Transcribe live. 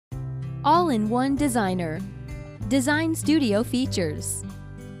All-in-one designer. Design Studio features.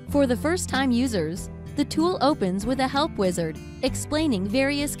 For the first-time users, the tool opens with a help wizard explaining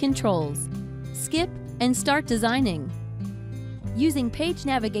various controls. Skip and start designing. Using Page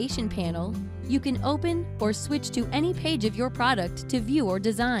Navigation panel, you can open or switch to any page of your product to view or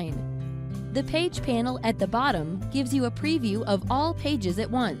design. The page panel at the bottom gives you a preview of all pages at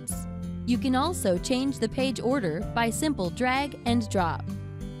once. You can also change the page order by simple drag and drop.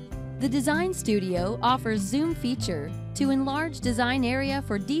 The Design Studio offers Zoom feature to enlarge design area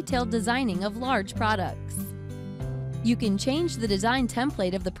for detailed designing of large products. You can change the design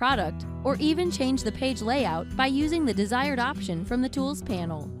template of the product or even change the page layout by using the desired option from the Tools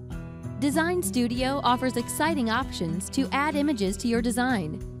panel. Design Studio offers exciting options to add images to your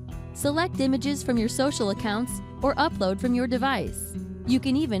design. Select images from your social accounts or upload from your device. You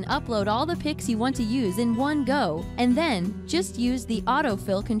can even upload all the pics you want to use in one go and then just use the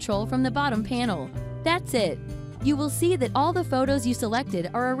autofill control from the bottom panel. That's it! You will see that all the photos you selected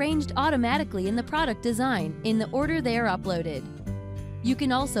are arranged automatically in the product design in the order they are uploaded. You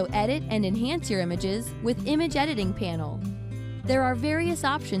can also edit and enhance your images with Image Editing panel. There are various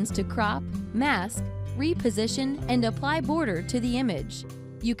options to crop, mask, reposition, and apply border to the image.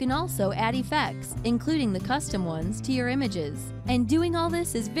 You can also add effects, including the custom ones, to your images. And doing all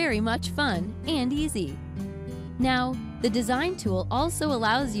this is very much fun and easy. Now, the Design tool also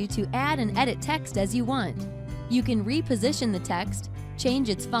allows you to add and edit text as you want. You can reposition the text, change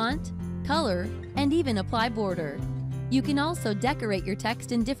its font, color, and even apply border. You can also decorate your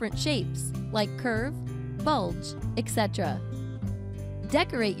text in different shapes, like curve, bulge, etc.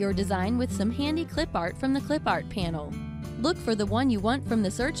 Decorate your design with some handy clip art from the Clip Art panel. Look for the one you want from the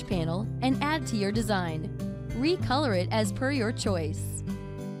Search panel and add to your design. Recolor it as per your choice.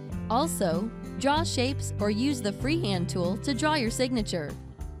 Also, draw shapes or use the Freehand tool to draw your signature.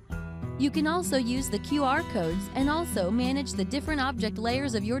 You can also use the QR codes and also manage the different object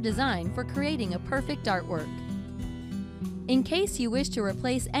layers of your design for creating a perfect artwork. In case you wish to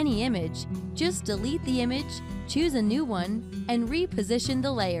replace any image, just delete the image, choose a new one, and reposition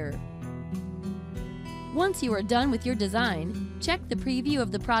the layer. Once you are done with your design, check the preview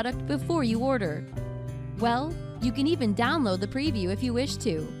of the product before you order. Well, you can even download the preview if you wish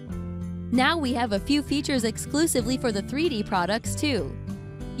to. Now we have a few features exclusively for the 3D products too.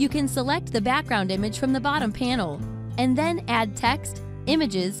 You can select the background image from the bottom panel, and then add text,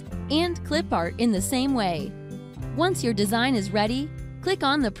 images, and clip art in the same way. Once your design is ready, click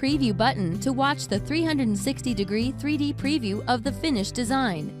on the Preview button to watch the 360-degree 3D preview of the finished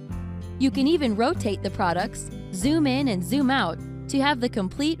design. You can even rotate the products, zoom in and zoom out to have the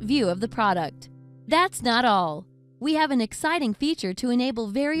complete view of the product. That's not all. We have an exciting feature to enable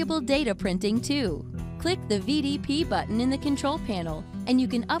variable data printing too. Click the VDP button in the control panel and you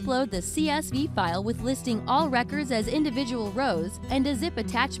can upload the CSV file with listing all records as individual rows and a zip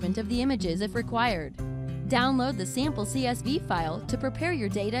attachment of the images if required. Download the sample CSV file to prepare your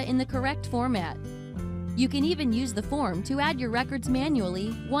data in the correct format. You can even use the form to add your records manually,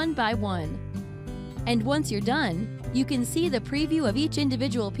 one by one. And once you're done, you can see the preview of each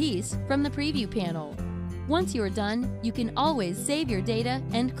individual piece from the Preview panel. Once you are done, you can always save your data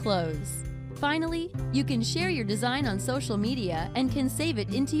and close. Finally, you can share your design on social media and can save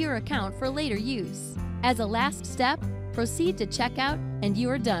it into your account for later use. As a last step, proceed to checkout and you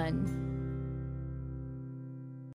are done.